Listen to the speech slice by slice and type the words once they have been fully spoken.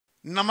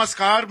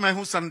नमस्कार, मैं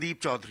हूं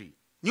संदीप चौधरी।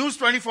 न्यूज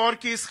 24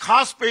 की इस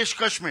खास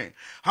पेशकश में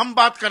हम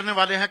बात करने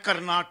वाले हैं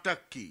कर्नाटक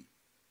की।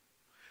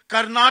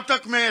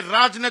 कर्नाटक में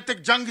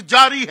राजनीतिक जंग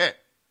जारी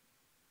है।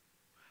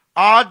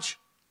 आज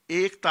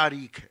 1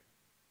 तारीख है।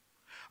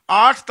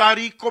 8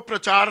 तारीख को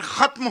प्रचार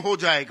खत्म हो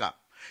जाएगा,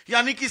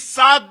 यानी कि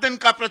 7 दिन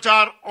का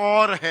प्रचार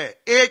और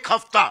है, 1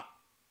 हफ्ता।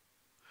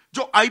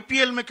 जो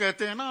आईपीएल में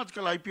कहते हैं ना,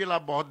 आजकल आईपीएल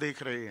आप बहुत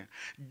देख रहे हैं,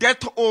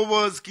 डेथ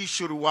ओवर्स की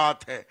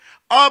शुरुआत है।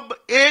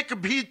 अब एक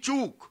भी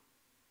चूक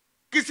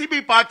किसी भी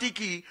पार्टी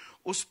की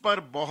उस पर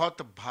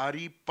बहुत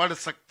भारी पड़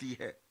सकती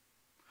है।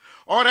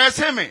 और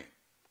ऐसे में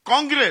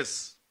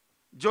कांग्रेस,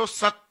 जो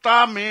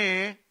सत्ता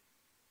में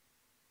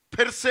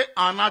फिर से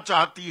आना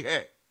चाहती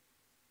है,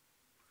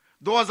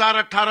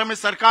 2018 में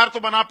सरकार तो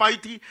बना पाई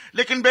थी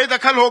लेकिन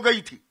बेदखल हो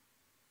गई थी।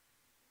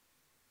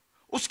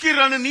 उसकी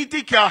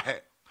रणनीति क्या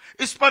है,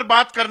 इस पर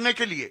बात करने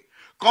के लिए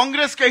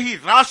कांग्रेस के ही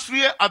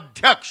राष्ट्रीय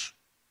अध्यक्ष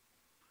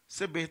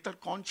से बेहतर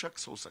कौन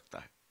शख्स हो सकता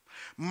है।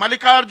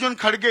 मल्लिकार्जुन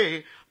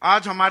खड़गे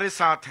आज हमारे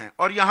साथ हैं।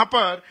 और यहां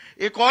पर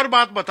एक और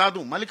बात बता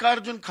दूं,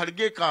 मल्लिकार्जुन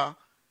खड़गे का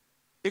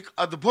एक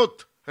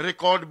अद्भुत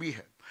रिकॉर्ड भी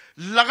है।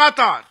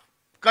 लगातार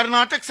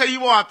कर्नाटक से ही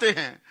वो आते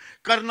हैं।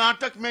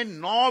 कर्नाटक में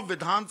 9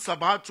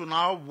 विधानसभा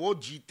चुनाव वो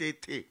जीते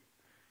थे।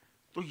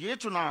 तो ये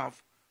चुनाव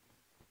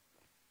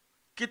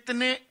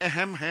कितने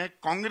अहम हैं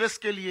कांग्रेस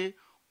के लिए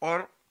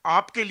और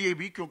आपके लिए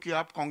भी, क्योंकि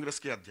आप कांग्रेस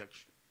के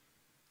अध्यक्ष।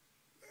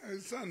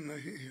 ऐसा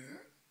नहीं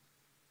है।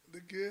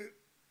 देखिए,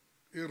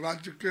 ये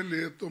राज्य के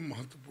लिए तो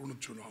महत्वपूर्ण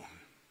चुनाव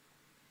है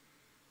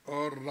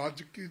और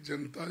राज्य की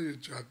जनता ये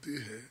चाहती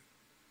है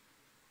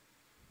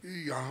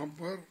कि यहाँ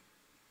पर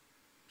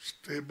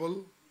स्टेबल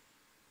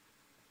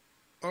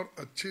और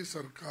अच्छी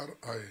सरकार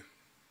आए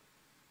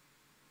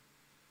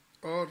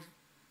और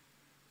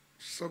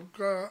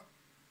सबका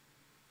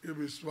ये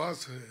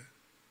विश्वास है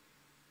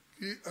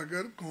कि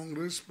अगर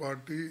कांग्रेस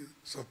पार्टी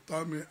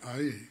सत्ता में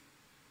आई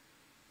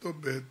तो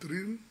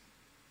बेहतरीन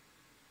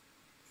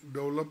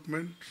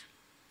डेवलपमेंट,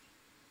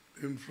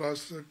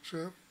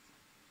 इंफ्रास्ट्रक्चर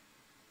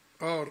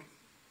और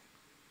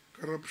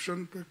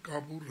करप्शन पे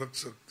काबू रख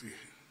सकती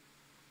है।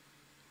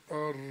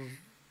 और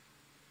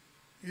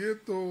ये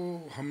तो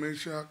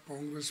हमेशा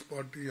कांग्रेस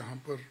पार्टी यहाँ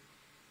पर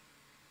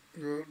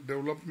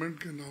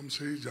डेवलपमेंट के नाम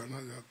से ही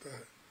जाना जाता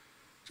है।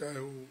 चाहे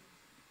वो,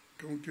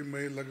 क्योंकि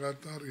मैं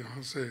लगातार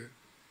यहाँ से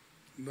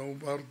 9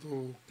 बार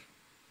तो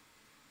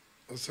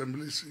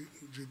असेंबली से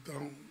जीता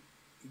हूँ,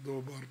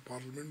 2 बार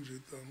पार्लियामेंट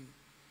जीता हूँ,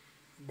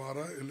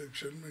 12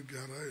 इलेक्शन में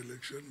 11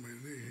 इलेक्शन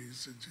मैंने यहीं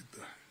से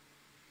जीता है।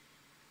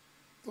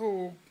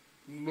 तो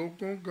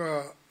लोगों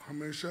का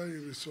हमेशा ये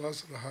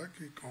विश्वास रहा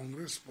कि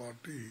कांग्रेस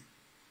पार्टी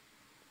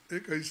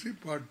एक ऐसी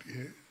पार्टी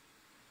है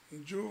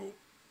जो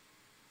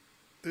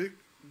एक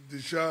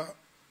दिशा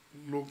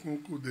लोगों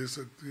को दे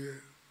सकती है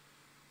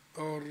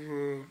और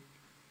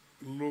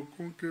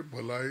लोगों के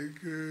भलाई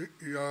के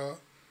या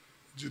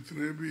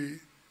जितने भी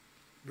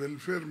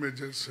वेलफेयर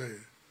मेजर्स है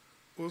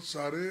वो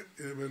सारे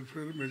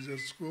वेलफेयर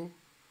मेजर्स को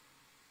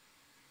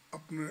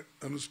अपने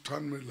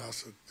अनुष्ठान में ला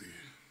सकती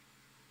है,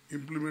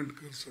 इम्प्लीमेंट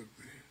कर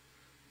सकती है।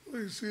 तो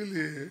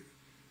इसीलिए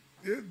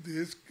ये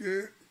देश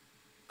के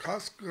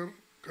खासकर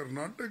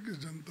कर्नाटक की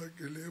जनता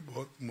के लिए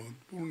बहुत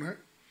महत्वपूर्ण है।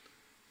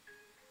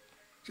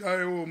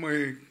 चाहे वो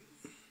मैं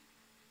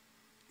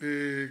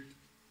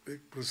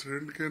एक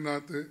प्रेसिडेंट के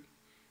नाते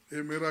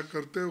ये मेरा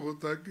कर्तव्य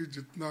होता है कि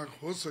जितना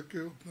हो सके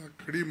उतना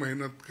कड़ी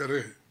मेहनत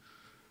करे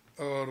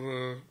और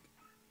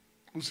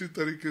उसी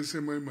तरीके से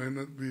मैं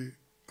मेहनत भी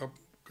अब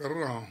कर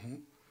रहा हूँ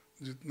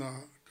जितना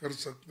कर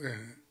सकते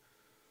हैं।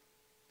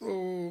 तो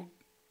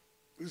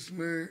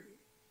इसमें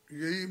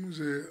यही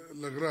मुझे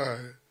लग रहा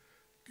है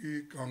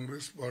कि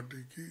कांग्रेस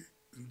पार्टी की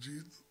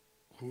जीत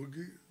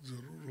होगी,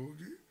 जरूर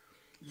होगी।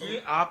 ये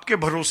आपके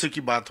भरोसे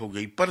की बात हो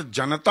गई, पर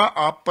जनता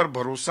आप पर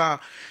भरोसा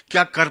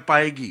क्या कर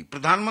पाएगी?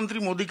 प्रधानमंत्री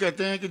मोदी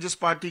कहते हैं कि जिस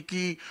पार्टी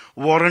की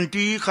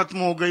वारंटी खत्म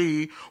हो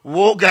गई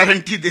वो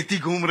गारंटी देती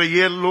घूम रही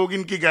है। लोग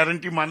इनकी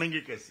गारंटी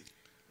मानेंगे कैसे?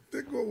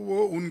 देखो,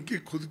 वो उनकी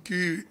खुद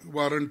की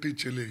वारंटी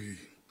चलेगी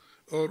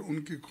और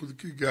उनकी खुद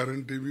की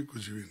गारंटी भी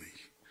कुछ भी नहीं।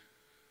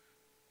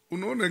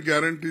 उन्होंने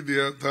गारंटी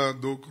दिया था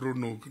 2 करोड़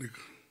नौकरी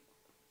का,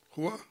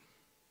 हुआ?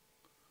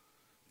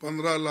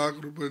 15 लाख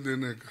रुपए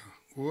देने का,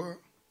 हुआ?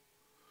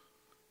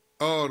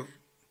 और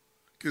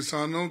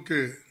किसानों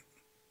के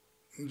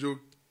जो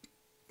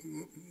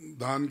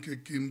धान की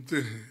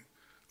कीमतें हैं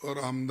और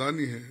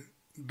आमदनी है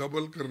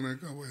डबल करने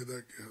का वायदा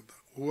किया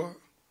था, हुआ?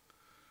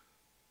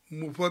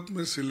 मुफ्त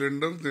में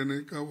सिलेंडर देने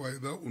का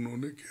वायदा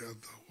उन्होंने किया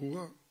था,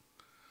 हुआ?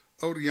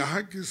 और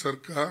यहाँ की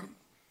सरकार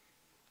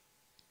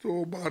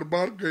तो बार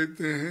बार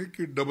कहते हैं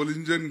कि डबल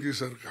इंजन की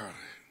सरकार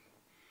है।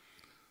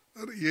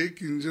 और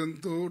एक इंजन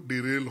तो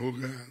डिरेल हो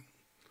गया।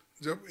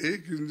 जब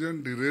एक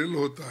इंजन डिरेल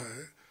होता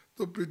है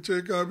तो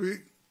पीछे का भी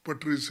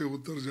पटरी से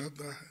उतर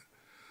जाता है।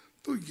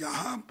 तो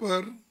यहाँ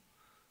पर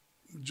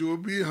जो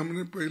भी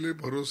हमने पहले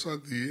भरोसा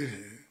दिए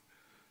हैं,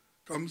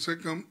 कम से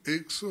कम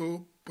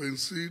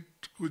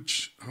 165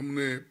 कुछ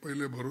हमने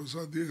पहले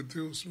भरोसा दिए थे,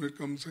 उसमें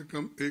कम से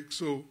कम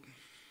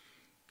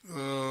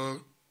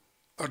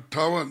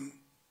 158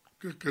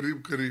 के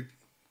करीब करीब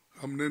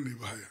हमने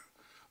निभाया।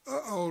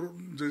 और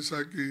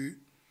जैसा कि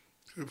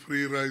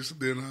फ्री राइस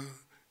देना,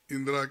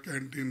 इंदिरा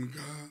कैंटीन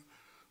का,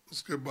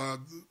 उसके बाद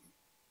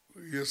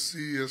SC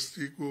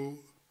ST को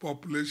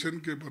पॉपुलेशन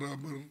के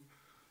बराबर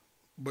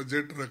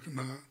बजट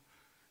रखना,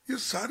 ये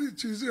सारी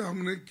चीजें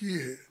हमने की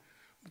है।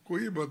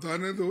 कोई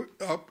बताने दो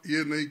आप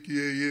ये नहीं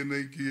किए, ये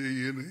नहीं किए,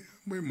 ये नहीं,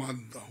 मैं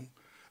मानता हूँ,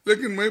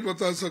 लेकिन मैं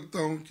बता सकता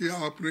हूँ कि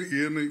आपने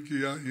ये नहीं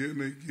किया, ये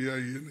नहीं किया,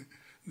 ये नहीं,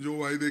 जो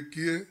वायदे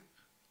किए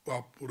वो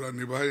आप पूरा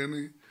निभाए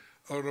नहीं।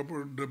 और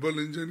अब डबल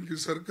इंजन की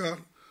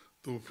सरकार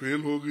तो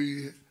फेल हो गई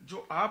है।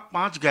 जो आप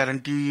 5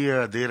 गारंटी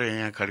दे रहे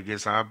हैं खड़गे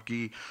साहब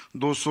की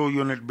 200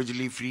 यूनिट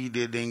बिजली फ्री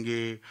दे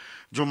देंगे,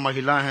 जो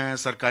महिला हैं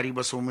सरकारी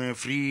बसों में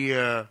फ्री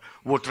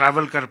वो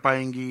ट्रैवल कर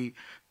पाएंगी,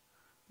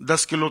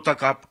 10 किलो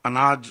तक आप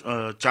अनाज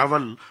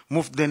चावल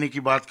मुफ्त देने की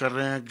बात कर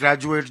रहे हैं,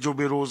 ग्रेजुएट जो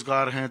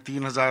बेरोजगार हैं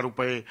 3,000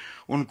 रुपए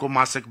उनको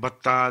मासिक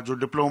भत्ता, जो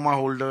डिप्लोमा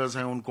होल्डर्स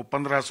हैं उनको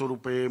 1,500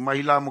 रुपए,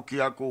 महिला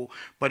मुखिया को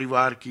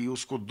परिवार की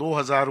उसको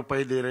 2,000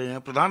 रुपए दे रहे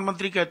हैं।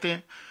 प्रधानमंत्री कहते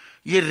हैं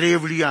ये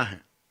रेवड़ियां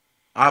हैं,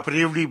 आप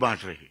रेवड़ी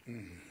बांट रहे।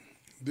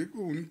 देखो,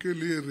 उनके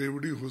लिए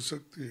रेवड़ी हो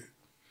सकती है,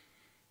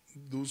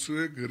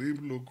 दूसरे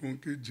गरीब लोगों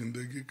की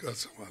जिंदगी का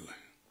सवाल है।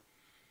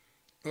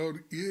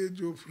 और ये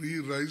जो फ्री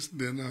राइस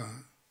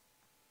देना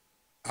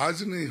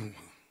आज नहीं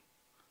हुआ,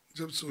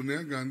 जब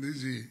सोनिया गांधी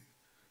जी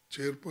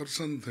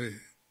चेयरपर्सन थे,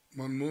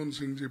 मनमोहन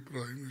सिंह जी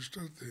प्राइम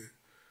मिनिस्टर थे,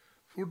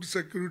 फूड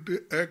सिक्योरिटी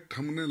एक्ट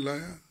हमने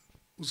लाया,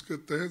 उसके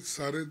तहत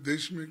सारे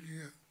देश में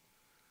किया।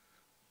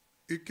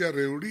 ये क्या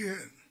रेवड़ी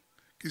है?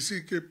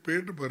 किसी के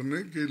पेट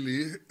भरने के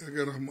लिए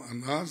अगर हम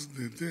अनाज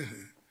देते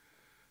हैं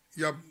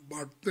या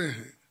बांटते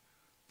हैं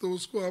तो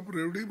उसको आप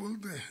रेवड़ी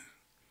बोलते हैं।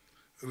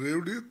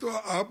 रेवड़ी तो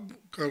आप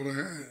कर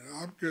रहे हैं।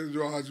 आपके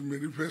जो आज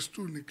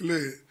मैनिफेस्टो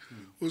निकले,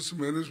 उस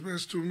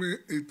मैनिफेस्टो में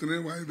इतने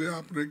वायदे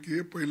आपने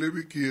किए, पहले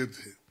भी किए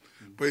थे,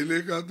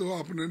 पहले का तो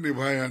आपने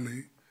निभाया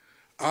नहीं।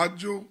 आज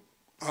जो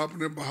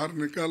आपने बाहर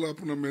निकाला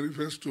अपना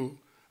मैनिफेस्टो,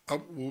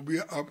 अब वो भी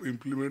आप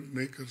इम्प्लीमेंट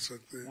नहीं कर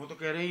सकते। वो तो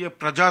कह रहे हैं ये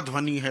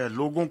प्रजाध्वनि है,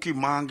 लोगों की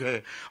मांग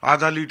है,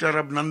 आधा लीटर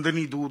अब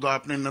नंदनी दूध,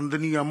 आपने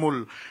नंदनी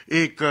अमूल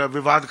एक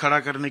विवाद खड़ा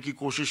करने की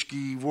कोशिश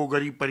की, वो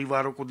गरीब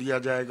परिवारों को दिया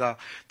जाएगा।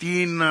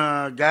 3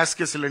 गैस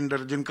के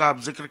सिलेंडर जिनका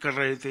आप जिक्र कर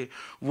रहे थे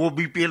वो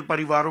BPL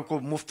परिवारों को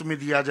मुफ्त में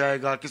दिया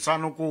जाएगा,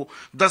 किसानों को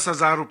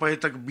 10,000 रुपए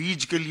तक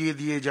बीज के लिए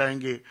दिए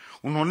जाएंगे।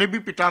 उन्होंने भी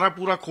पिटारा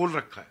पूरा खोल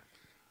रखा है।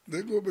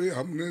 देखो भाई,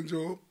 हमने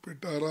जो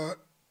पिटारा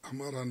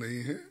हमारा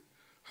नहीं है,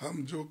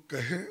 हम जो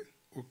कहें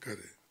वो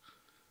करें,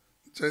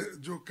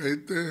 जो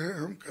कहते हैं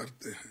हम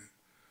करते हैं।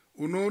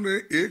 उन्होंने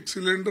 1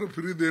 सिलेंडर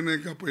फ्री देने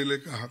का पहले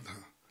कहा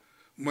था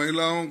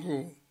महिलाओं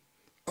को,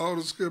 और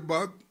उसके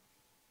बाद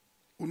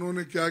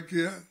उन्होंने क्या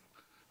किया,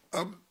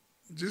 अब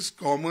जिस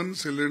कॉमन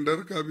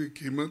सिलेंडर का भी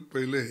कीमत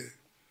पहले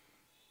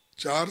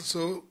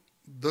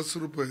 410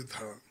 रुपए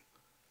था,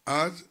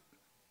 आज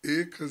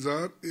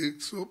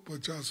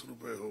 1,150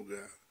 रुपए हो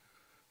गया।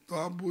 तो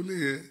आप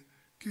बोलिए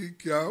कि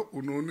क्या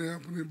उन्होंने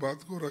अपनी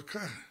बात को रखा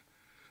है?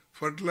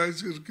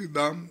 फर्टिलाइजर की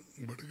दाम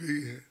बढ़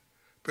गई है,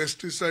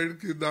 पेस्टिसाइड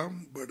की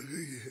दाम बढ़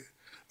गई है,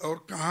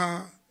 और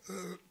कहाँ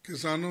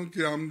किसानों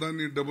की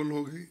आमदनी डबल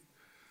हो गई।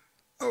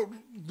 और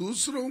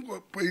दूसरों को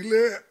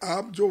पहले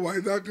आप जो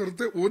वायदा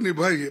करते वो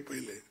निभाइए,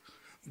 पहले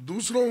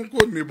दूसरों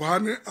को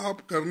निभाने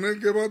आप करने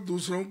के बाद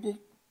दूसरों को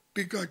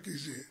टीका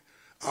कीजिए।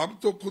 आप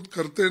तो खुद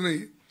करते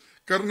नहीं,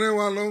 करने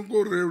वालों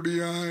को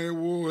रेवड़ियां है,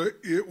 वो है,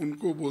 ये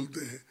उनको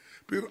बोलते हैं।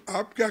 फिर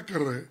आप क्या कर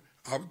रहे हैं?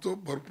 आप तो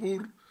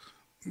भरपूर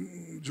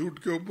झूठ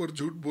के ऊपर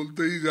झूठ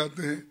बोलते ही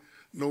जाते हैं,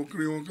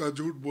 नौकरियों का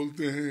झूठ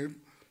बोलते हैं,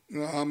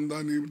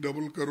 आमदनी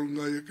डबल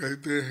करूंगा ये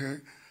कहते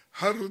हैं,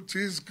 हर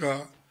चीज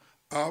का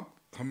आप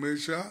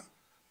हमेशा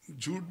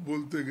झूठ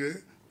बोलते गए।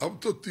 अब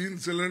तो 3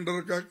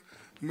 सिलेंडर का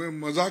में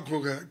मजाक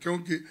हो गया,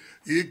 क्योंकि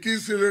एक ही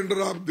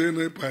सिलेंडर आप दे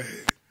नहीं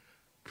पाए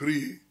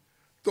फ्री,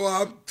 तो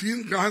आप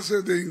 3 कहां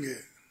से देंगे,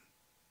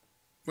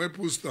 मैं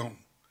पूछता हूं।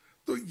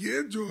 तो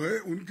ये जो है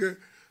उनके,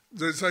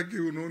 जैसा कि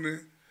उन्होंने,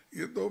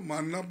 ये तो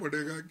मानना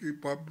पड़ेगा कि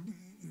पाप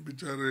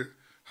बेचारे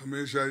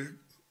हमेशा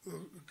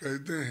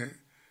कहते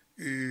हैं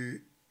कि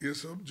ये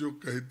सब जो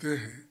कहते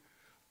हैं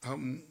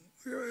हम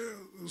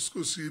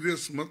उसको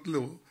सीरियस मत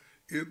लो,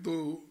 ये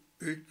तो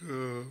एक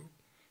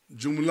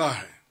जुमला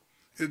है,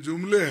 ये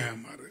जुमले हैं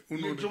हमारे,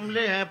 ये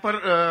जुमले हैं। पर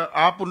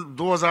आप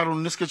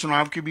 2019 के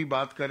चुनाव की भी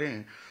बात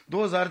करें,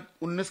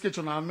 2019 के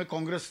चुनाव में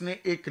कांग्रेस ने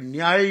एक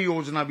न्याय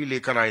योजना भी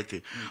लेकर आए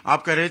थे।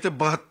 आप कह रहे थे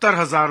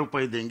 72,000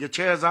 रुपए देंगे,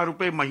 6,000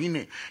 रुपए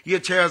महीने। ये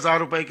 6,000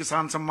 रुपए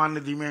किसान सम्मान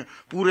निधि में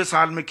पूरे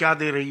साल में क्या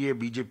दे रही है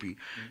बीजेपी?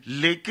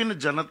 लेकिन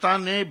जनता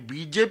ने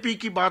बीजेपी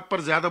की बात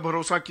पर ज्यादा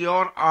भरोसा किया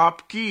और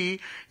आपकी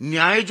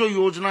न्याय जो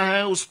योजना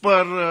है उस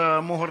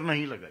पर मोहर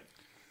नहीं लगाई।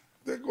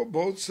 देखो,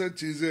 बहुत से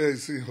चीजें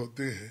ऐसी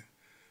होती है,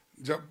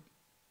 जब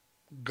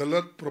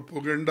गलत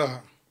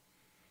प्रोपेगेंडा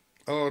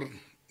और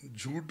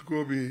झूठ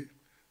को भी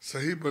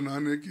सही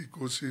बनाने की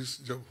कोशिश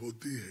जब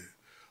होती है,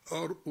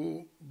 और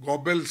वो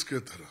गॉबेल्स के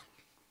तरह,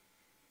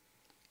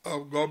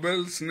 अब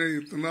गॉबेल्स ने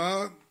इतना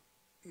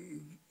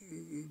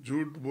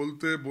झूठ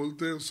बोलते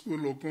बोलते उसको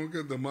लोगों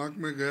के दिमाग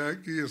में गया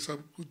कि ये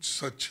सब कुछ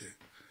सच है।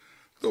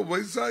 तो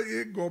वैसा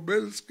एक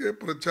गोबेल्स के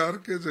प्रचार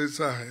के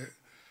जैसा है।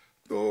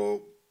 तो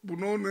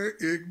उन्होंने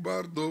एक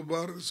बार दो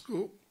बार इसको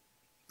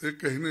एक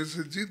कहने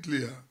से जीत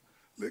लिया,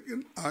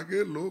 लेकिन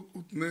आगे लोग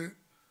उतने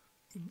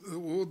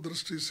वो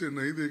दृष्टि से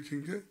नहीं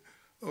देखेंगे।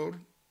 और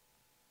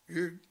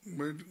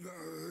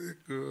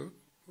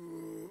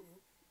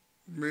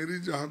मेरी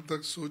जहां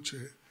तक सोच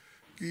है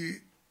कि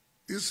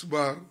इस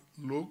बार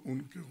लोग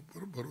उनके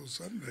ऊपर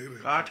भरोसा नहीं रहे।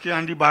 काठ की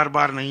हांडी बार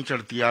बार नहीं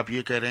चढ़ती, आप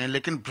ये कह रहे हैं।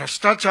 लेकिन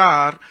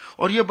भ्रष्टाचार,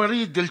 और ये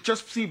बड़ी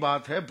दिलचस्प सी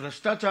बात है,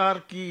 भ्रष्टाचार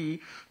की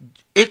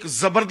एक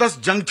जबरदस्त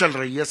जंग चल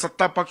रही है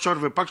सत्ता पक्ष और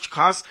विपक्ष,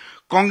 खास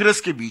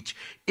कांग्रेस के बीच।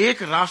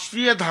 एक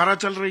राष्ट्रीय धारा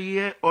चल रही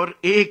है और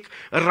एक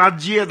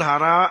राज्यीय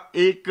धारा,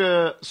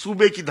 एक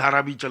सूबे की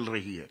धारा भी चल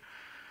रही है।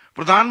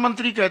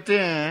 प्रधानमंत्री कहते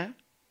हैं,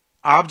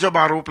 आप जब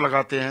आरोप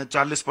लगाते हैं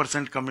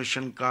 40%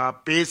 कमीशन का,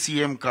 पे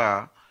सीएम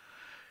का,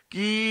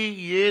 कि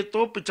ये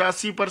तो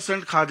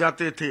 85% खा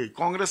जाते थे,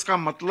 कांग्रेस का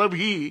मतलब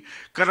ही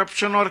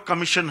करप्शन और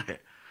कमीशन है।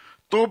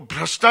 तो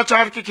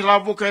भ्रष्टाचार के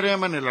खिलाफ वो कह रहे हैं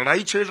मैंने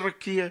लड़ाई छेड़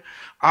रखी है,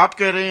 आप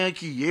कह रहे हैं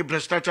कि ये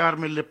भ्रष्टाचार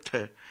में लिप्त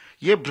है।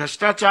 ये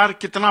भ्रष्टाचार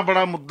कितना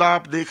बड़ा मुद्दा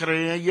आप देख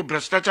रहे हैं? ये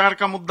भ्रष्टाचार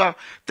का मुद्दा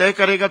तय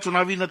करेगा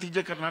चुनावी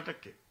नतीजे कर्नाटक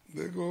के।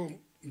 देखो,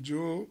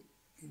 जो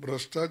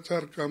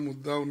भ्रष्टाचार का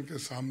मुद्दा उनके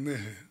सामने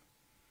है,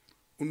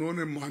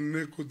 उन्होंने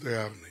मानने को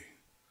तैयार नहीं।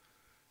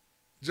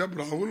 जब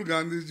राहुल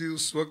गांधी जी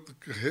उस वक्त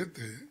कहे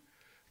थे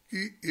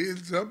कि ये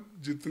जब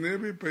जितने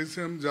भी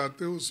पैसे हम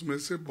जाते हैं उसमें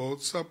से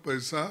बहुत सा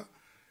पैसा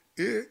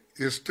ये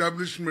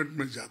एस्टैब्लिशमेंट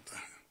में जाता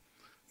है,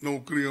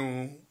 नौकरियों,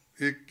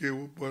 एक के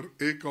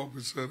ऊपर एक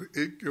ऑफिसर,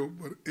 एक के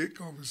ऊपर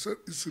एक ऑफिसर,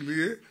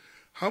 इसलिए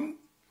हम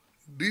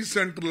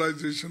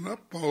डिसेंट्रलाइजेशन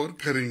ऑफ पावर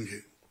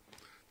करेंगे।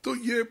 तो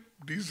ये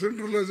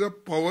डिसेंट्रलाइज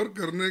ऑफ पावर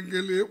करने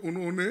के लिए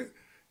उन्होंने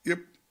ये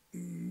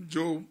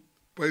जो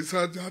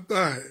पैसा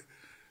जाता है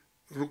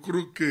रुक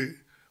रुक के,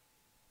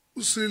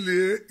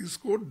 उसीलिए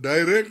इसको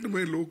डायरेक्ट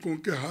मैं लोगों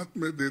के हाथ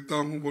में देता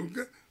हूं बोल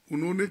के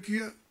उन्होंने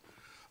किया,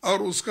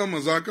 और उसका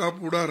मजाक आप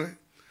उड़ा रहे।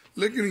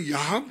 लेकिन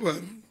यहां पर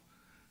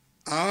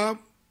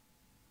आप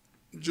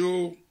जो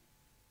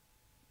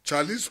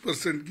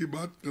 40% की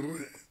बात कर रहे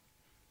हैं,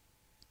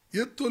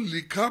 ये तो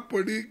लिखा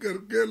पढ़ी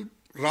करके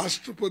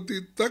राष्ट्रपति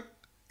तक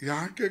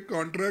यहाँ के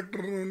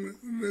कॉन्ट्रैक्टरों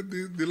ने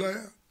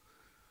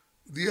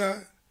दिया,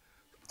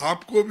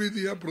 आपको भी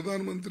दिया,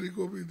 प्रधानमंत्री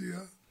को भी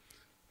दिया,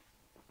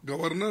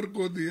 गवर्नर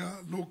को दिया,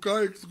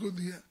 लोकायुक्त को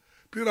दिया।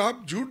 फिर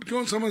आप झूठ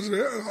क्यों समझ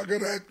रहे हैं?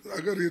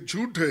 अगर ये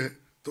झूठ है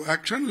तो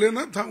एक्शन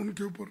लेना था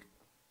उनके ऊपर,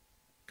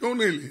 क्यों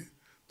नहीं लिए?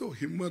 तो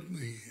हिम्मत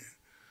नहीं है।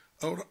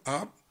 और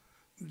आप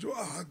जो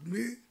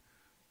आदमी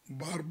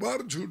बार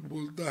बार झूठ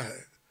बोलता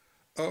है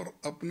और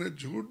अपने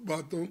झूठ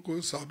बातों को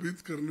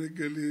साबित करने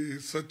के लिए,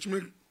 सच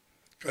में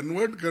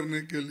कन्वर्ट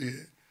करने के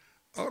लिए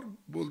और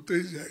बोलते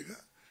ही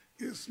जाएगा,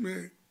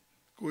 इसमें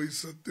कोई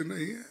सत्य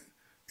नहीं है।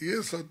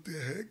 ये सत्य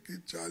है कि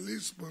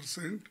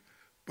 40%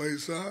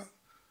 पैसा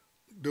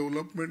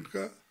डेवलपमेंट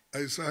का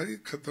ऐसा ही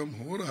खत्म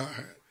हो रहा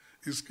है,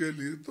 इसके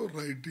लिए तो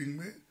राइटिंग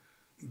में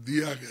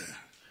दिया गया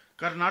है।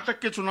 कर्नाटक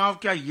के चुनाव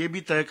क्या ये भी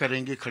तय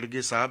करेंगे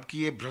खड़गे साहब कि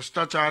ये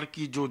भ्रष्टाचार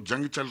की जो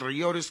जंग चल रही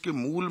है और इसके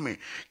मूल में,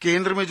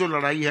 केंद्र में जो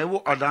लड़ाई है, वो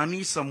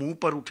अडानी समूह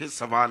पर उठे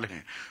सवाल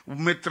हैं।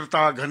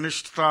 मित्रता,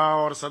 घनिष्ठता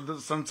और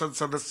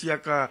संसद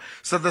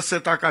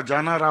सदस्यता का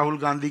जाना राहुल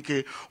गांधी के,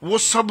 वो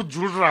सब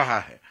जुड़ रहा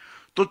है।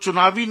 तो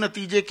चुनावी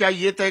नतीजे क्या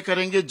ये तय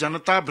करेंगे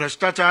जनता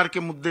भ्रष्टाचार के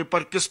मुद्दे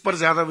पर किस पर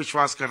ज्यादा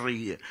विश्वास कर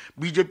रही है,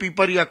 बीजेपी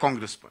पर या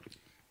कांग्रेस पर?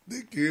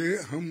 देखिए,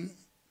 हम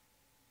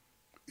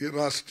ये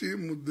राष्ट्रीय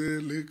मुद्दे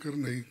लेकर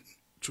नहीं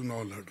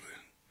चुनाव लड़ रहे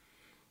हैं।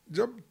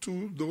 जब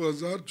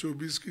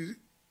 2024 की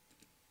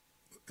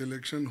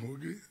इलेक्शन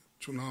होगी,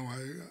 चुनाव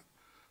आएगा,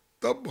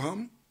 तब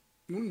हम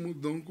उन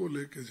मुद्दों को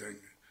लेके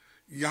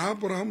जाएंगे। यहाँ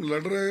पर हम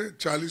लड़ रहे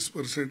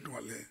 40%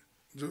 वाले हैं,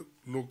 जो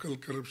लोकल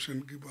करप्शन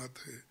की बात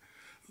है।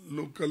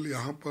 लोकल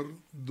यहाँ पर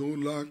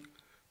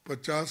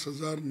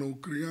 2,50,000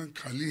 नौकरियां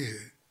खाली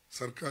है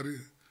सरकारी,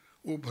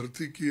 वो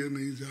भर्ती किए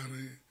नहीं जा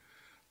रहे हैं,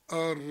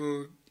 और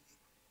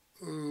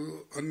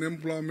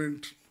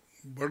अनएम्प्लॉयमेंट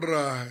बढ़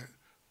रहा है,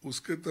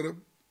 उसके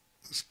तरफ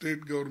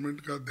स्टेट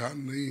गवर्नमेंट का ध्यान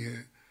नहीं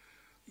है।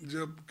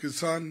 जब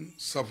किसान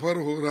सफर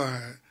हो रहा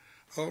है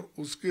और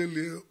उसके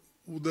लिए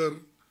उधर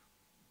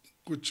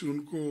कुछ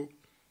उनको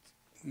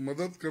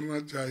मदद करना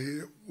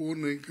चाहिए, वो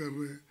नहीं कर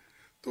रहे।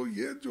 तो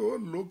ये जो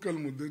लोकल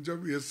मुद्दे,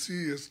 जब SC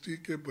ST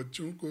के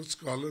बच्चों को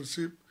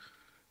स्कॉलरशिप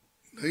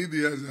नहीं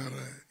दिया जा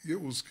रहा है, ये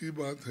उसकी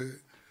बात है।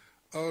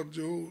 और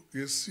जो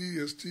SC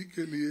ST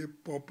के लिए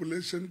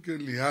पॉपुलेशन के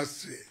लिहाज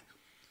से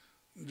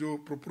जो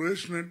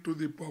प्रोपोर्शनेट टू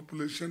द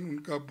पॉपुलेशन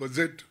उनका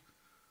बजट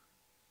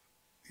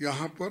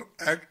यहाँ पर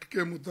एक्ट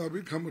के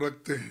मुताबिक हम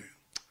रखते हैं,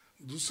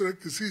 दूसरे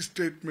किसी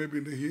स्टेट में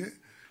भी नहीं है।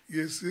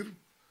 ये सिर्फ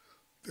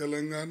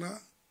तेलंगाना,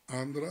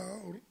 आंध्रा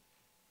और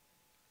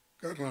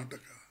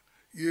कर्नाटका,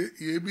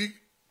 ये भी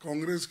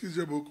कांग्रेस की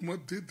जब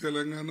हुकूमत थी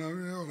तेलंगाना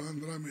में और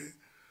आंध्रा में,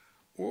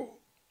 वो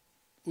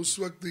उस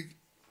वक्त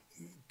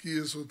की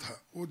ये सो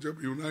था, वो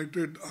जब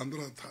यूनाइटेड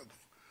आंध्रा था।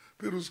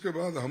 फिर उसके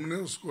बाद हमने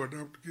उसको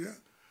अडॉप्ट किया,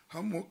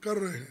 हम वो कर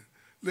रहे हैं।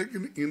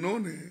 लेकिन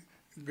इन्होंने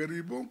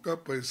गरीबों का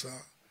पैसा,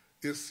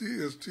 SC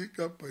ST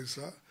का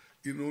पैसा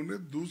इन्होंने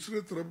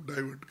दूसरे तरफ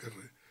डाइवर्ट कर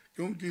रहे,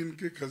 क्योंकि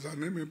इनके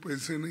खजाने में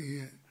पैसे नहीं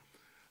है।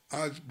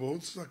 आज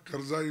बहुत सा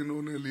कर्जा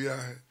इन्होंने लिया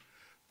है।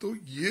 तो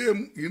ये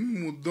इन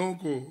मुद्दों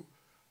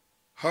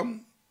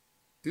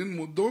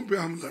पे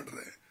हम लड़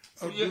रहे हैं।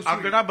 और ये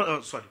आंकड़ा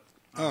सॉरी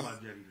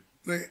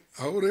नहीं,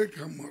 और एक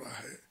हमारा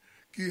है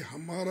कि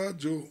हमारा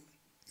जो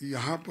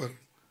यहाँ पर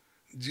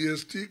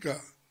GST का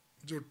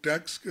जो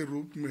टैक्स के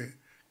रूप में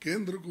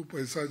केंद्र को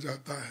पैसा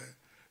जाता है,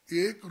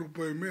 1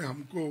 रुपए में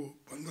हमको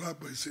 15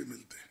 पैसे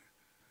मिलते हैं।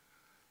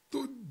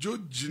 तो जो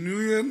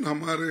जेन्युइन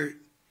हमारे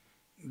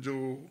जो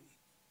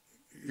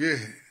ये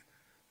है,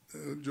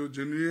 जो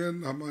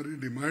जेन्युइन हमारी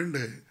डिमांड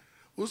है,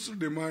 उस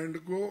डिमांड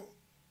को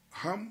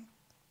हम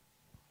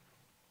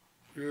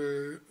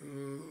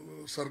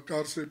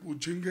सरकार से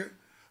पूछेंगे,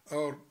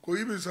 और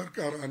कोई भी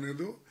सरकार आने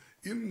दो,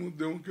 इन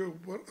मुद्दों के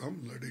ऊपर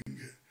हम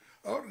लड़ेंगे।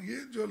 और ये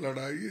जो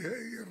लड़ाई है,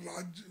 ये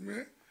राज्य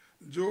में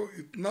जो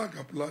इतना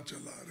घपला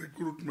चला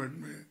रिक्रूटमेंट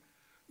में,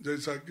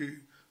 जैसा कि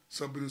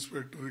सब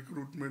इंस्पेक्टर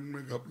रिक्रूटमेंट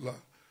में घपला,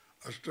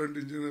 असिस्टेंट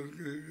इंजीनियर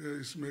के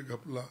इसमें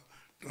घपला,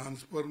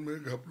 ट्रांसफर में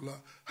घपला,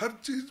 हर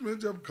चीज में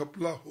जब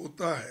घपला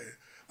होता है,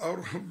 और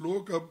हम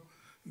लोग अब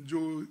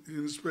जो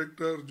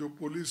इंस्पेक्टर, जो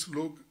पुलिस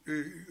लोग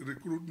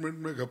रिक्रूटमेंट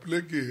में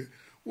घपले किए,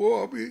 वो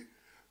अभी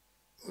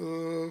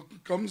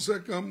कम से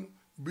कम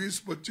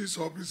 20-25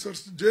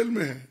 ऑफिसर्स जेल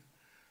में हैं।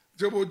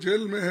 जब वो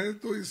जेल में है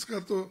तो इसका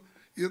तो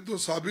ये तो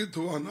साबित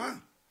हुआ ना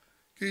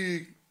कि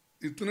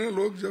इतने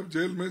लोग जब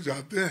जेल में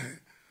जाते हैं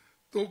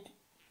तो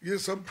ये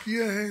सब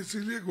किए हैं,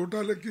 इसीलिए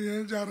घोटाले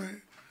किए जा रहे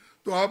हैं।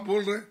 तो आप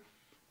बोल रहे हैं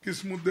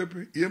किस मुद्दे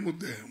पे? ये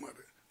मुद्दे हैं हमारे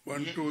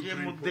 1 2 3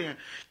 मुद्दे हैं।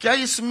 क्या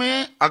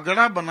इसमें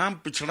अगड़ा बनाम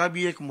पिछड़ा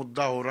भी एक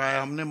मुद्दा हो रहा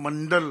है? हमने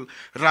मंडल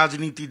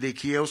राजनीति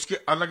देखी है, उसके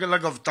अलग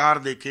अलग अवतार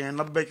देखे हैं।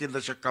 90 के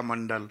दशक का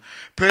मंडल,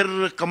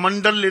 फिर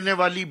कमंडल लेने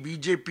वाली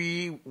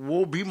बीजेपी,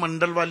 वो भी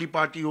मंडल वाली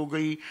पार्टी हो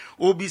गई,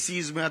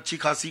 ओबीसीज में अच्छी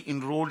खासी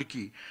इनरोड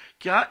की।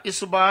 क्या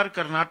इस बार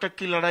कर्नाटक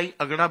की लड़ाई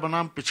अगड़ा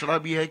बनाम पिछड़ा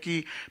भी है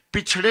कि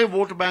पिछड़े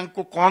वोट बैंक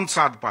को कौन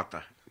साध पाता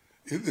है?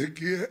 ये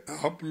देखिए,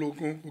 आप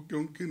लोगों को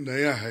क्योंकि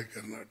नया है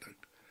कर्नाटक,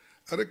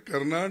 अरे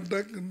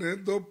कर्नाटक ने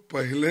तो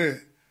पहले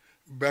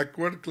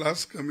बैकवर्ड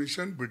क्लास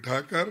कमीशन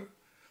बिठाकर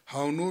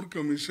हावनूर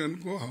कमीशन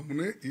को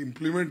हमने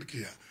इम्प्लीमेंट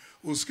किया।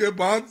 उसके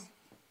बाद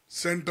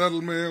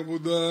सेंट्रल में,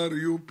 उधर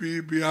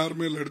यूपी बिहार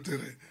में लड़ते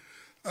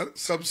रहे।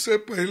 सबसे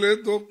पहले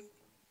तो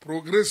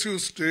प्रोग्रेसिव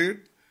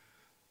स्टेट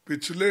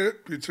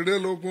पिछड़े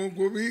लोगों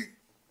को भी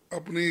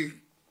अपनी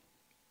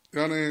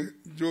यानी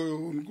जो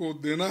उनको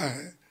देना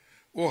है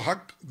वो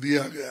हक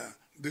दिया गया,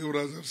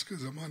 देवराजर्स के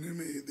जमाने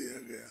में ही दिया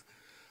गया,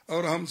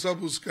 और हम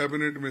सब उस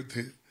कैबिनेट में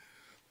थे।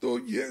 तो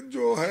ये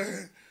जो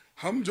है,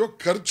 हम जो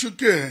कर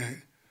चुके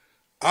हैं,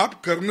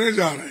 आप करने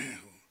जा रहे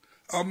हो।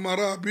 अब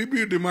हमारा अभी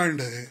भी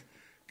डिमांड है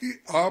कि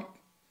आप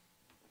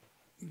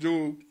जो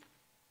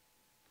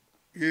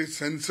ये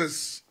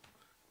सेंसस,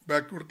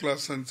 बैकवर्ड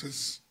क्लास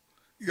सेंसस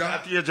या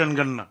जातीय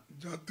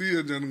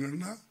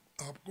जनगणना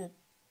आपको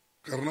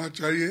करना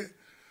चाहिए।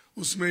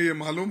 उसमें ये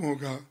मालूम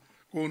होगा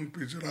कौन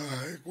पिछड़ा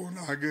है, कौन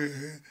आगे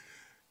है,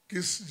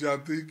 किस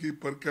जाति की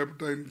पर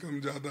कैपिटा इनकम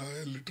ज्यादा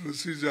है,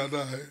 लिटरेसी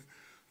ज्यादा है,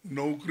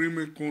 नौकरी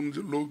में कौन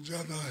लोग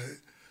ज्यादा है,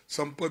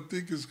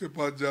 संपत्ति किसके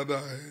पास ज्यादा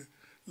है,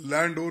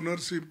 लैंड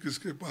ओनरशिप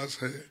किसके पास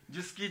है।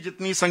 जिसकी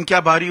जितनी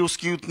संख्या भारी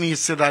उसकी उतनी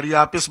हिस्सेदारी।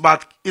 आप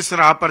इस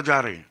राह पर जा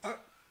रहे हैं?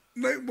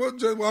 नहीं, वो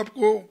जब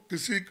आपको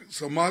किसी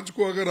समाज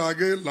को अगर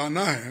आगे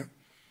लाना है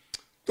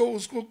तो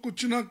उसको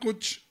कुछ ना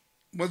कुछ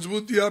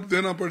मजबूती आप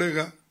देना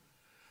पड़ेगा।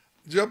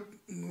 जब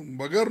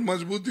बगैर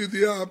मजबूती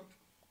दिया आप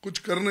कुछ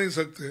कर नहीं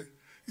सकते।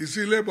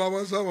 इसीलिए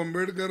बाबा साहब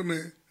अम्बेडकर ने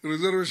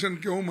रिजर्वेशन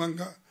क्यों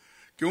मांगा?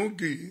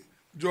 क्योंकि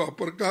जो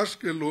अपर कास्ट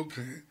के लोग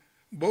हैं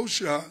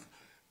बहुशः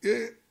ये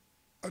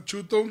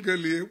अछूतों के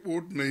लिए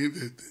वोट नहीं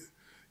देते,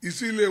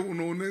 इसीलिए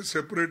उन्होंने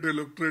सेपरेट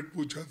इलेक्टोरेट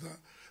पूछा था,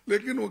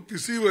 लेकिन वो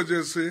किसी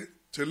वजह से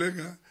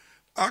चलेगा।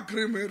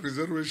 आखिरी में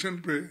रिजर्वेशन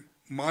पे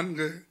मान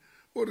गए,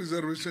 वो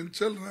रिजर्वेशन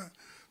चल रहा है।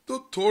 तो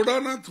थोड़ा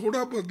ना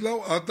थोड़ा बदलाव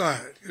आता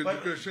है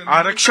एजुकेशन।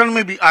 आरक्षण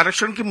में भी,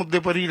 आरक्षण के मुद्दे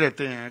पर ही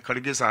रहते हैं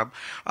खड़गे साहब,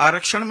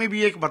 आरक्षण में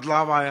भी एक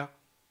बदलाव आया,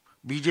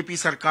 बीजेपी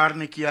सरकार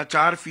ने किया।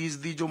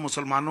 4% जो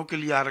मुसलमानों के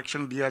लिए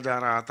आरक्षण दिया जा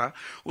रहा था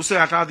उसे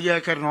हटा दिया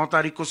है। खैर 9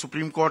 तारीख को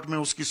सुप्रीम कोर्ट में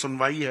उसकी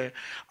सुनवाई है।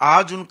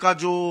 आज उनका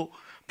जो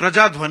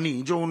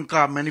प्रजाध्वनि, जो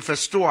उनका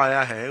मैनिफेस्टो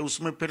आया है,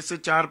 उसमें फिर से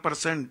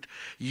 4%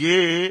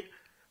 ये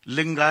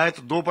लिंगायत,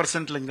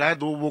 2% लिंगायत,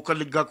 2 वोकल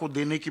लिग्गा को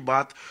देने की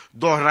बात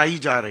दोहराई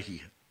जा रही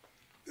है।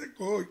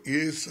 देखो,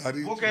 ये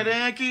सारी वो कह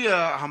रहे हैं कि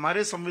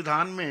हमारे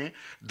संविधान में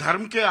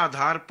धर्म के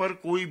आधार पर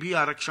कोई भी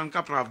आरक्षण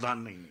का प्रावधान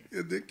नहीं है।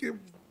 ये देखिए,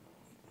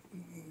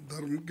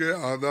 धर्म के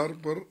आधार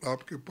पर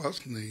आपके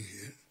पास नहीं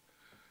है,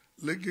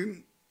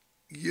 लेकिन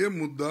ये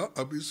मुद्दा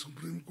अभी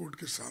सुप्रीम कोर्ट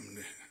के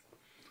सामने है।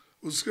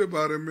 उसके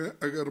बारे में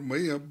अगर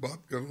मैं अब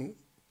बात करूं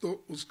तो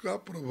उसका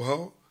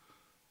प्रभाव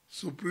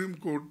सुप्रीम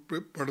कोर्ट पे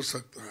पड़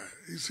सकता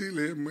है,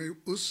 इसीलिए मैं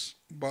उस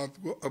बात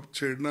को अब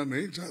छेड़ना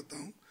नहीं चाहता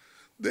हूं।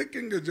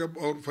 देखेंगे जब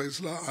और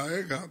फैसला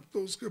आएगा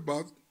तो उसके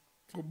बाद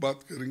को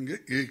बात करेंगे।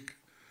 एक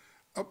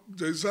अब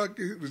जैसा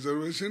कि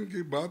रिजर्वेशन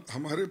की बात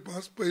हमारे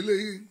पास पहले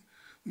ही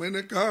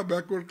मैंने कहा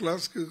बैकवर्ड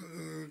क्लास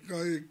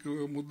का एक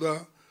मुद्दा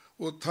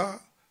वो था,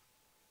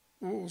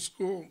 वो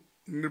उसको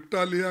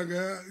निपटा लिया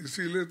गया,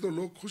 इसीलिए तो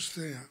लोग खुश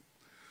थे यहाँ।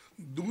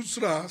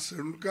 दूसरा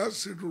शेड्यूल कास्ट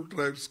शेड्यूल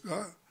ट्राइब्स का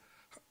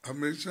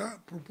हमेशा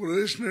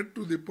प्रोपोर्शनेट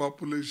टू द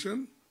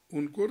पॉपुलेशन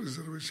उनको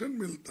रिजर्वेशन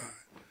मिलता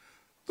है,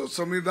 तो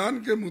संविधान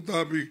के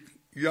मुताबिक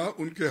या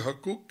उनके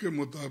हकूक के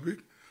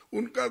मुताबिक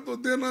उनका तो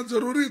देना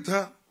जरूरी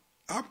था।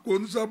 आप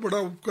कौन सा बड़ा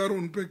उपकार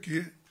उन पे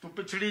किए? तो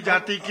पिछड़ी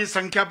जाति की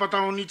संख्या पता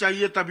होनी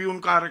चाहिए तभी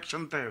उनका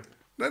आरक्षण तय।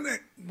 नहीं,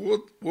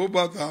 वो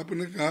बात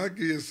आपने कहा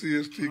कि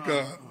SC/ST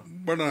का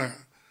बना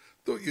है,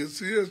 तो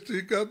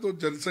SC/ST का तो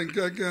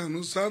जनसंख्या के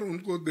अनुसार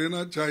उनको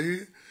देना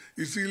चाहिए,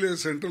 इसीलिए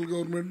सेंट्रल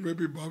गवर्नमेंट में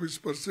भी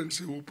 22%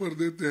 से ऊपर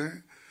देते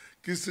हैं।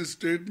 किस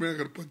स्टेट में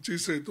अगर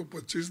 25 है तो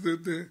 25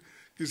 देते हैं,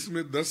 किस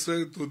में 10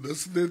 है तो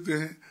 10 देते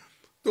हैं।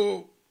 तो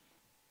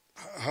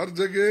हर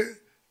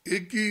जगह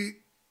एक ही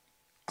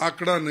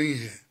आंकड़ा नहीं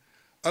है,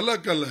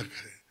 अलग अलग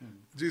है।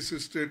 जिस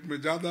स्टेट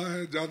में ज्यादा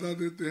है ज्यादा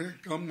देते हैं,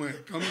 कम है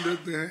कम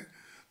देते हैं।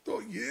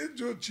 तो ये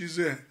जो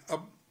चीजें हैं,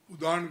 अब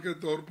उदाहरण के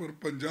तौर पर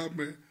पंजाब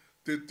में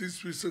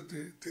 33%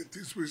 है,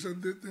 33%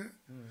 देते हैं।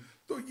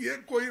 तो ये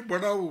कोई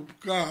बड़ा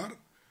उपकार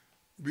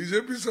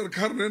बीजेपी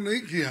सरकार ने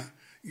नहीं किया,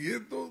 ये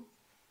तो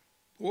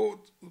वो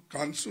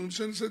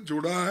कॉन्स्टिट्यूशन से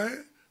जुड़ा है,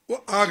 वो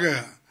आ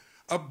गया।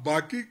 अब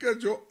बाकी के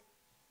जो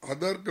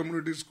अदर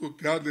कम्युनिटीज को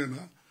क्या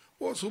देना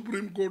वो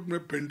सुप्रीम कोर्ट में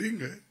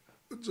पेंडिंग है,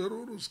 तो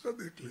जरूर उसका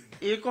देख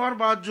लेंगे। एक और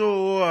बात जो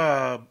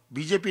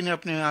बीजेपी ने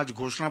अपने आज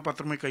घोषणा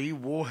पत्र में कही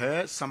वो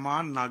है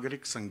समान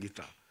नागरिक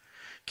संहिता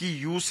कि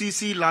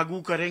UCC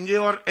लागू करेंगे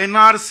और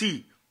NRC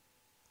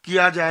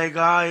किया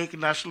जाएगा, एक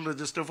नेशनल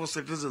रजिस्टर फॉर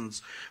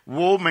सिटीजन्स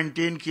वो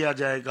मेंटेन किया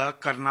जाएगा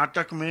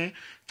कर्नाटक में,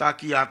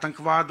 ताकि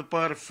आतंकवाद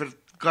पर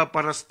फिरका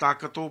परस्त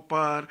ताकतों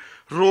पर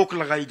रोक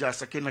लगाई जा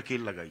सके,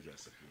 नकेल लगाई जा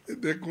सके।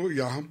 देखो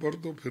यहाँ पर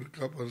तो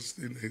फिरका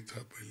परस्ती नहीं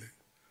था पहले,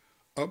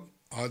 अब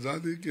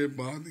आजादी के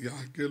बाद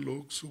यहाँ के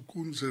लोग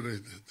सुकून से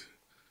रहते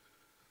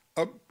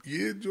थे। अब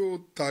ये जो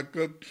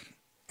ताकत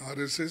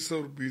RSS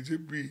और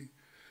बीजेपी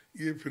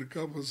ये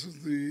फिरका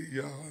परस्ती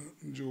या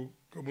जो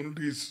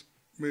कम्युनिटीज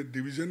में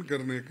डिवीजन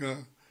करने का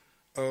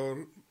और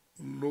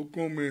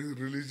लोगों में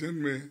रिलीजन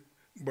में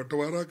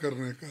बंटवारा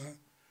करने का,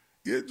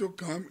 ये जो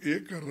काम ये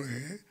कर रहे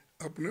हैं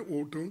अपने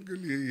वोटों के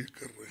लिए ये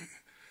कर रहे हैं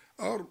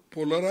और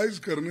पोलराइज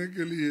करने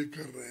के लिए ये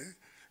कर रहे हैं।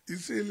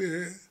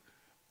 इसीलिए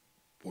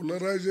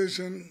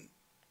पोलराइजेशन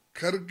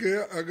करके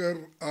अगर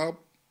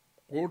आप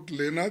वोट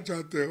लेना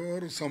चाहते हो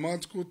और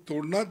समाज को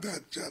तोड़ना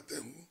चाहते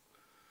हो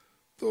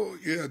तो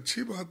ये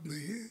अच्छी बात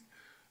नहीं है।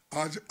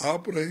 आज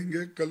आप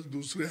रहेंगे कल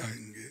दूसरे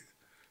आएंगे,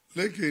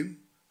 लेकिन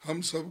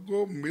हम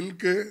सबको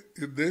मिलके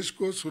इस देश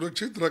को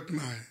सुरक्षित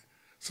रखना है,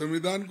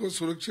 संविधान को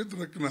सुरक्षित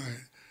रखना है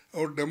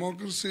और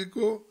डेमोक्रेसी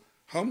को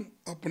हम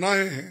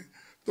अपनाए हैं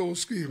तो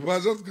उसकी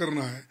हिफाजत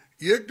करना है,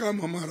 ये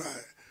काम हमारा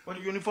है।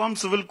 और यूनिफॉर्म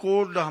सिविल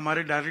कोड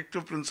हमारे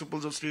directive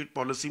principles of state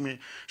policy में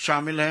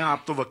शामिल हैं।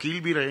 आप तो वकील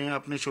भी रहे हैं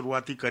अपने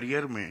शुरुआती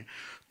करियर में,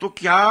 तो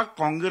क्या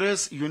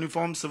कांग्रेस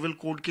यूनिफॉर्म सिविल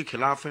कोड के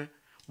खिलाफ है?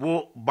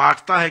 वो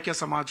बांटता है क्या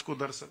समाज को?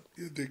 दरअसल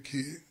ये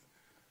देखिए,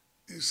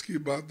 इसकी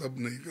बात अब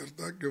नहीं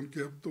करता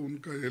क्योंकि अब तो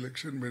उनका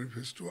इलेक्शन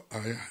मैनिफेस्टो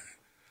आया है।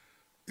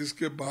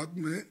 इसके बाद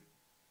में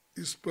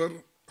इस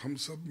पर हम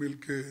सब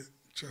मिलके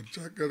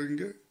चर्चा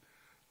करेंगे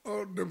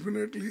और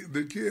डेफिनेटली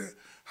देखिए,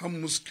 हम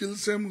मुश्किल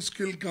से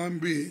मुश्किल काम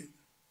भी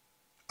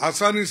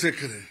आसानी से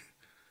करें।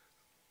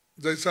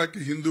 जैसा कि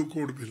हिंदू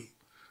कोड बिल,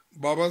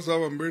 बाबा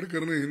साहब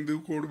अम्बेडकर ने हिंदू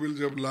कोड बिल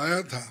जब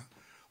लाया था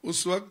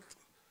उस वक्त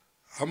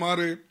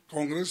हमारे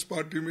कांग्रेस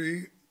पार्टी में ही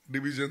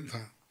डिवीजन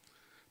था,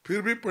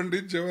 फिर भी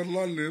पंडित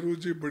जवाहरलाल नेहरू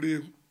जी बड़ी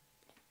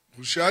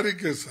होशियारी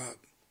के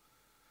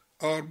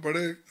साथ और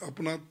बड़े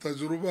अपना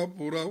तजुर्बा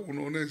पूरा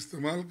उन्होंने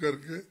इस्तेमाल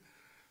करके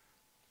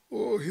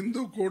वो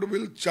हिंदू कोड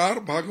बिल 4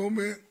 भागों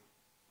में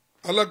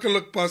अलग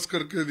अलग पास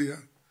करके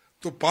दिया,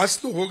 तो पास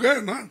तो हो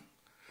गए ना।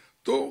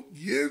 तो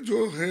ये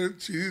जो है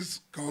चीज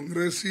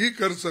कांग्रेस ही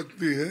कर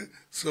सकती है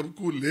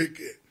सबको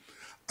लेके।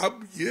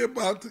 अब ये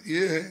बात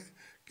ये है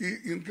कि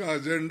इनका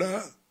एजेंडा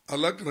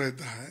अलग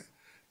रहता है,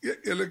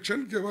 ये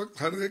इलेक्शन के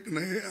वक्त हर एक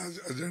नए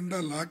एजेंडा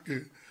ला के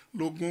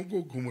लोगों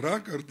को गुमराह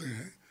करते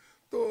हैं।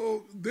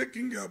 तो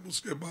देखेंगे आप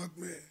उसके बाद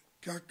में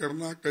क्या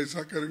करना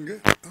कैसा करेंगे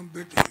हम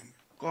देख लेंगे।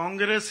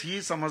 कांग्रेस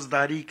ही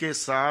समझदारी के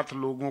साथ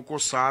लोगों को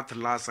साथ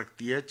ला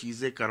सकती है,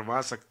 चीजें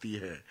करवा सकती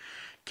है।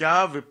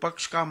 क्या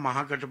विपक्ष का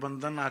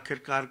महागठबंधन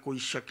आखिरकार कोई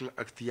शक्ल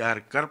अख्तियार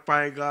कर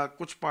पाएगा?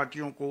 कुछ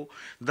पार्टियों को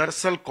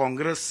दरअसल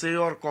कांग्रेस से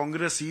और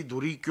कांग्रेस ही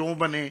धुरी क्यों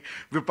बने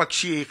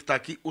विपक्षी एकता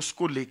की,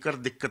 उसको लेकर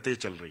दिक्कतें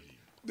चल रही है।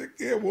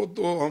 देखिए, वो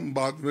तो हम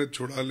बाद में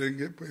छुड़ा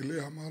लेंगे, पहले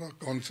हमारा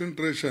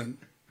कंसंट्रेशन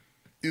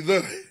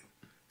इधर है,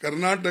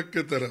 कर्नाटक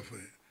के तरफ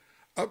है।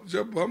 अब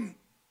जब हम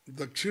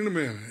दक्षिण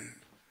में हैं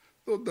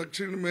तो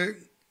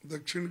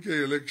दक्षिण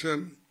के इलेक्शन,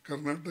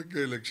 कर्नाटक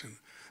के इलेक्शन,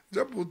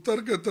 जब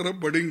उत्तर के तरफ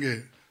बढ़ेंगे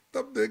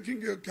तब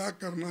देखेंगे क्या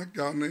करना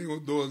क्या नहीं। वो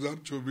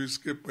 2024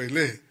 के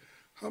पहले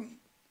हम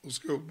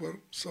उसके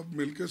ऊपर सब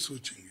मिलके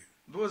सोचेंगे।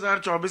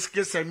 2024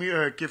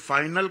 के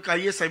फाइनल का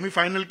ये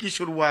सेमीफाइनल की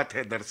शुरुआत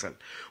है दरअसल,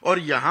 और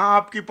यहाँ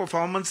आपकी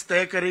परफॉर्मेंस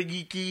तय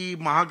करेगी कि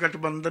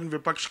महागठबंधन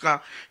विपक्ष का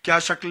क्या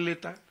शक्ल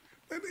लेता है।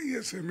 नहीं,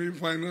 ये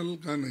सेमीफाइनल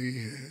का नहीं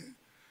है,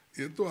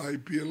 ये तो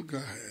आईपीएल का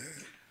है।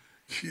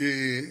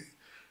 ये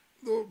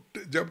तो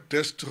जब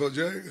टेस्ट हो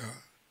जाएगा,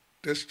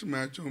 टेस्ट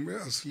मैचों में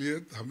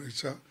असलियत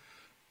हमेशा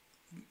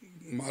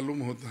मालूम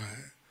होता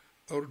है,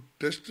 और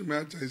टेस्ट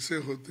मैच ऐसे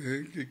होते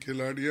हैं कि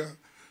खिलाड़ियां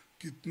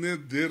कितने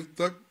देर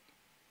तक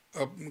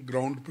अब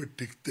ग्राउंड पे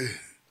टिकते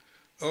हैं,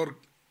 और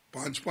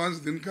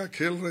 5-5 दिन का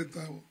खेल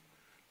रहता है। वो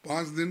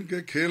 5 दिन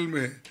के खेल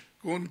में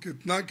कौन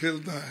कितना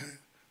खेलता है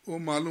वो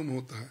मालूम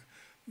होता है।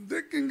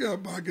 देखेंगे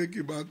अब आगे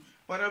की बात।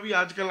 पर अभी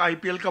आजकल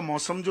आईपीएल का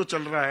मौसम जो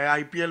चल रहा है,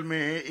 आईपीएल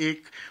में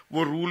एक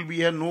वो रूल भी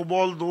है, नो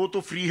बॉल दो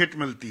तो फ्री हिट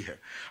मिलती है।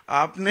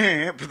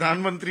 आपने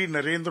प्रधानमंत्री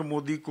नरेंद्र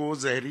मोदी को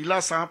जहरीला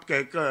सांप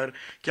कहकर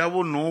क्या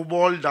वो नो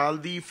बॉल डाल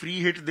दी, फ्री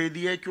हिट दे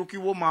दी है? क्योंकि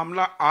वो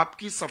मामला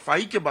आपकी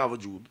सफाई के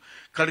बावजूद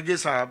खड़गे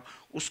साहब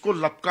उसको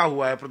लपका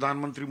हुआ है।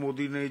 प्रधानमंत्री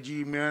मोदी ने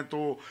जी मैं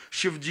तो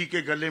शिव जी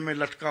के गले में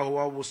लटका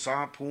हुआ वो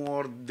सांप हूं,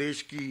 और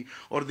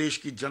देश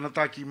की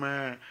जनता की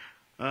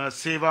मैं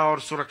सेवा और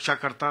सुरक्षा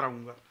करता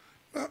रहूंगा।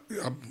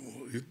 अब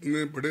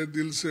इतने बड़े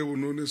दिल से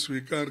उन्होंने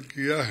स्वीकार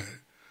किया है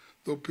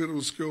तो फिर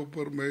उसके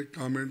ऊपर मैं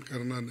कमेंट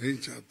करना नहीं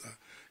चाहता,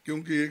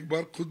 क्योंकि एक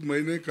बार खुद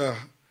मैंने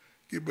कहा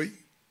कि भाई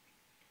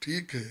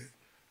ठीक है,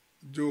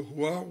 जो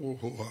हुआ वो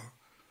हुआ,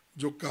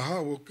 जो कहा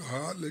वो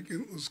कहा,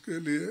 लेकिन उसके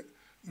लिए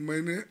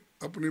मैंने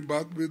अपनी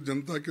बात भी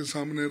जनता के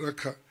सामने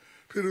रखा।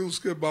 फिर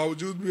उसके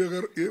बावजूद भी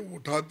अगर ये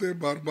उठाते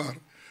बार बार,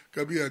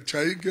 कभी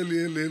अच्छाई के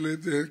लिए ले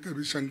लेते हैं,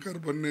 कभी शंकर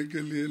बनने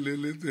के लिए ले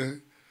लेते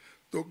हैं,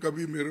 तो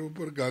कभी मेरे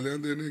ऊपर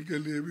गालियां देने के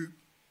लिए भी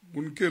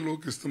उनके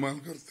लोग इस्तेमाल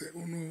करते हैं।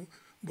 उन्होंने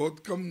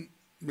बहुत कम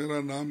मेरा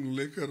नाम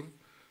लेकर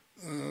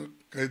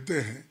कहते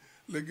हैं,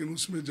 लेकिन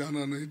उसमें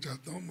जाना नहीं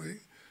चाहता हूँ मैं।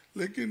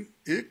 लेकिन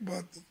एक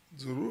बात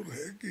जरूर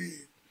है कि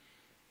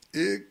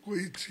एक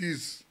कोई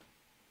चीज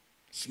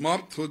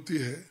समाप्त होती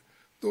है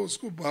तो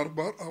उसको बार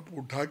बार आप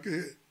उठा के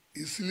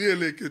इसलिए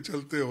लेके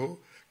चलते हो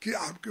कि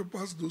आपके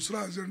पास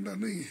दूसरा एजेंडा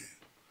नहीं है।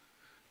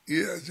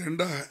 ये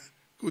एजेंडा है,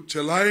 कुछ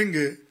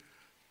चलाएंगे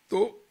तो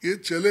ये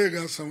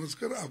चलेगा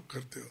समझकर आप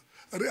करते हो।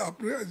 अरे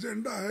अपने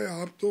एजेंडा है,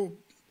 आप तो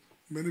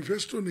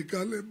मैनिफेस्टो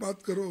निकाले,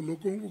 बात करो,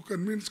 लोगों को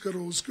कन्विंस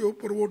करो, उसके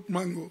ऊपर वोट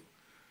मांगो।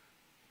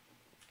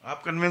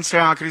 आप कन्विंस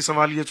हैं? आखिरी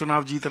सवाल, ये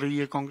चुनाव जीत रही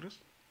है कांग्रेस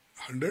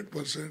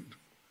 100%।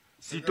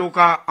 सीटों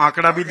का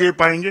आंकड़ा भी दे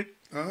पाएंगे?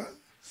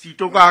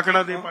 सीटों का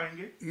आंकड़ा दे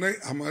पाएंगे? नहीं,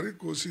 हमारी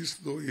कोशिश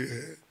तो ये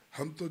है,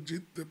 हम तो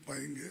जीत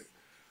पाएंगे।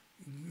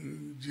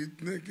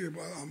 जीतने के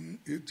बाद हम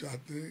ये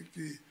चाहते हैं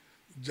कि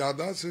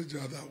ज्यादा से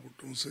ज्यादा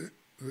वोटों से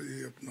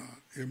ये अपना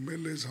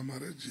एमएलए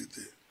हमारे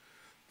जीते,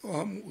 तो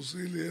हम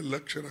उसी लिए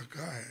लक्ष्य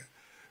रखा है,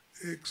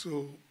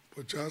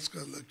 150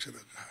 का लक्ष्य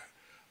रखा है।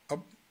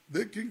 अब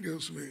देखेंगे,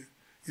 उसमें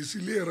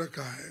इसीलिए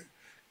रखा है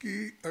कि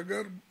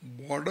अगर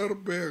बॉर्डर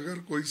पे अगर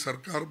कोई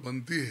सरकार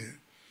बनती है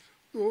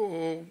तो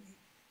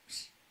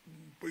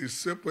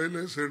इससे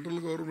पहले सेंट्रल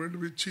गवर्नमेंट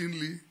भी छीन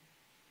ली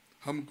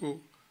हमको,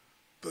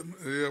 तो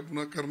ये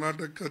अपना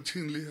कर्नाटक का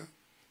छीन लिया,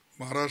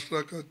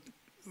 महाराष्ट्र का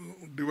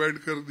डिवाइड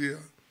कर दिया,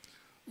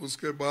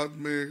 उसके बाद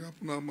में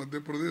अपना मध्य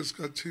प्रदेश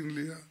का छीन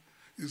लिया,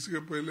 इसके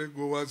पहले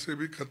गोवा से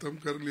भी खत्म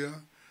कर लिया,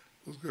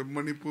 उसके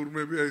मणिपुर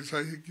में भी ऐसा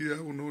ही किया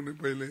उन्होंने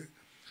पहले,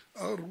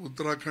 और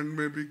उत्तराखंड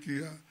में भी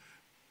किया।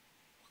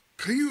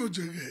 कई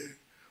जगह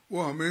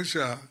वो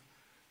हमेशा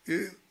ये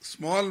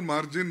स्मॉल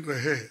मार्जिन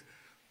रहे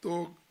तो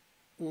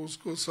वो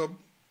उसको सब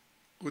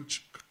कुछ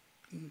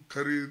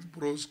खरीद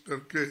फरोख्त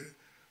करके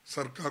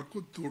सरकार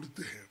को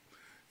तोड़ते हैं।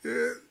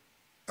 ये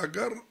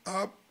अगर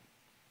आप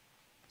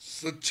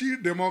सच्ची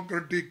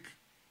डेमोक्रेटिक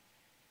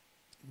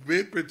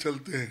वे पे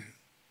चलते हैं,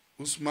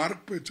 उस मार्ग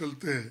पे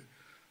चलते हैं,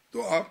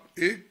 तो आप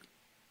एक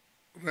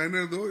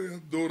रहने दो या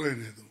 2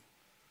 रहने दो,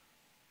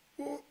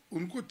 वो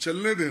उनको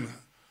चलने देना,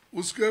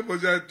 उसके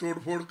बजाय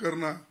तोड़फोड़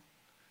करना,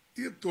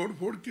 ये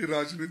तोड़फोड़ की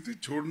राजनीति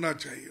छोड़ना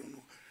चाहिए उन्होंने।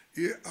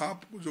 ये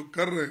आप जो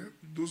कर रहे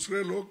हैं,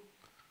 दूसरे लोग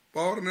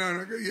पावर में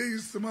आने का यही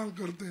इस्तेमाल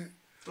करते हैं।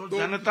 तो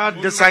जनता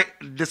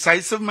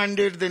डिसाइसिव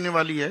मैंडेट देने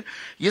वाली है।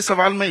 ये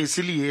सवाल मैं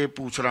इसीलिए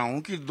पूछ रहा हूं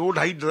कि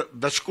 2-2.5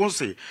 दशकों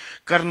से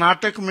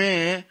कर्नाटक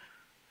में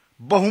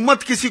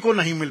बहुमत किसी को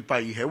नहीं मिल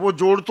पाई है। वो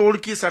जोड़ तोड़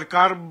की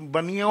सरकार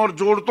बनी है और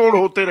जोड़ तोड़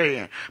होते रहे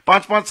हैं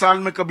 5-5 साल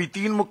में, कभी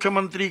 3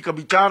 मुख्यमंत्री,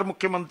 कभी 4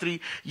 मुख्यमंत्री।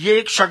 ये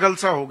एक शगल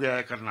सा हो गया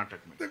है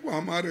कर्नाटक में। देखो,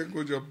 हमारे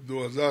को जब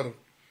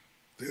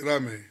 2013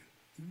 में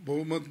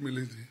बहुमत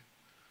मिली थी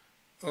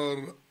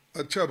और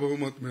अच्छा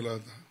बहुमत मिला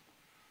था,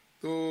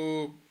 तो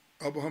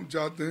अब हम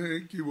चाहते हैं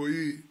कि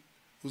वही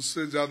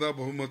उससे ज्यादा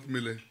बहुमत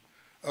मिले,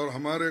 और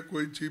हमारे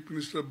कोई चीफ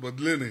मिनिस्टर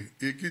बदले नहीं,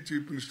 एक ही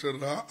चीफ मिनिस्टर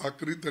रहा,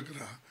 आखिरी तक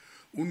रहा।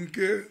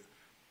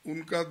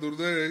 उनका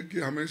दुर्दय है कि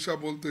हमेशा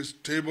बोलते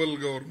स्टेबल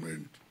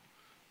गवर्नमेंट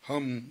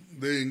हम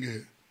देंगे,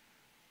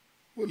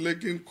 वो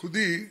लेकिन खुद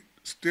ही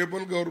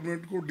स्टेबल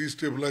गवर्नमेंट को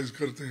डिस्टेबलाइज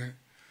करते हैं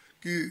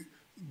कि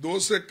 2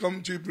 से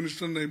कम चीफ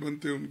मिनिस्टर नहीं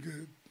बनते उनके,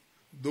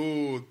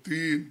 2,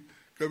 3,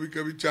 कभी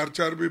कभी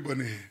 4 भी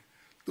बने हैं।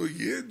 तो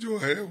ये जो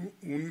है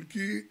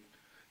उनकी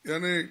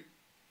यानी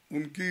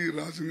उनकी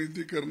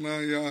राजनीति करना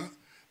या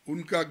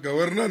उनका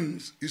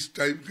गवर्नेंस इस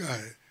टाइप का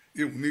है,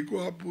 ये उन्हीं को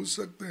आप पूछ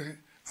सकते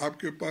हैं।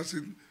 आपके पास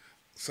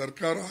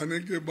सरकार आने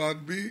के बाद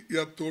भी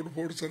या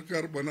तोड़फोड़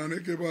सरकार बनाने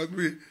के बाद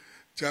भी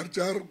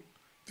 4-4,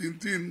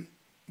 3-3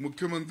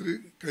 मुख्यमंत्री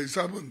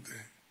कैसा बनते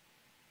हैं।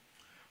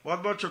 बहुत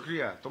बहुत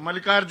शुक्रिया। तो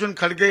मल्लिकार्जुन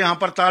खड़गे यहां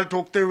पर ताल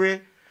ठोकते हुए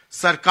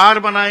सरकार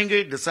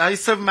बनाएंगे,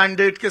 डिसाइसिव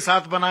मैंडेट के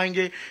साथ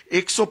बनाएंगे,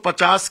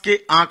 150 के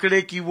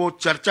आंकड़े की वो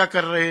चर्चा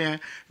कर रहे हैं,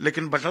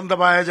 लेकिन बटन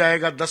दबाया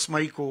जाएगा 10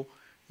 मई को।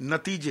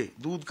 नतीजे,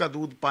 दूध का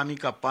दूध पानी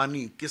का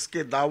पानी,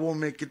 किसके दावों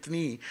में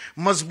कितनी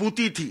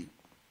मजबूती थी,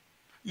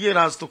 ये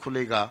राज तो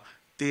खुलेगा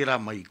 13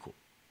 मई को।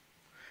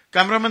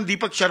 कैमरामैन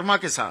दीपक शर्मा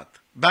के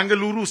साथ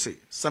बेंगलुरु से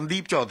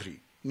संदीप चौधरी,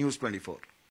 News24।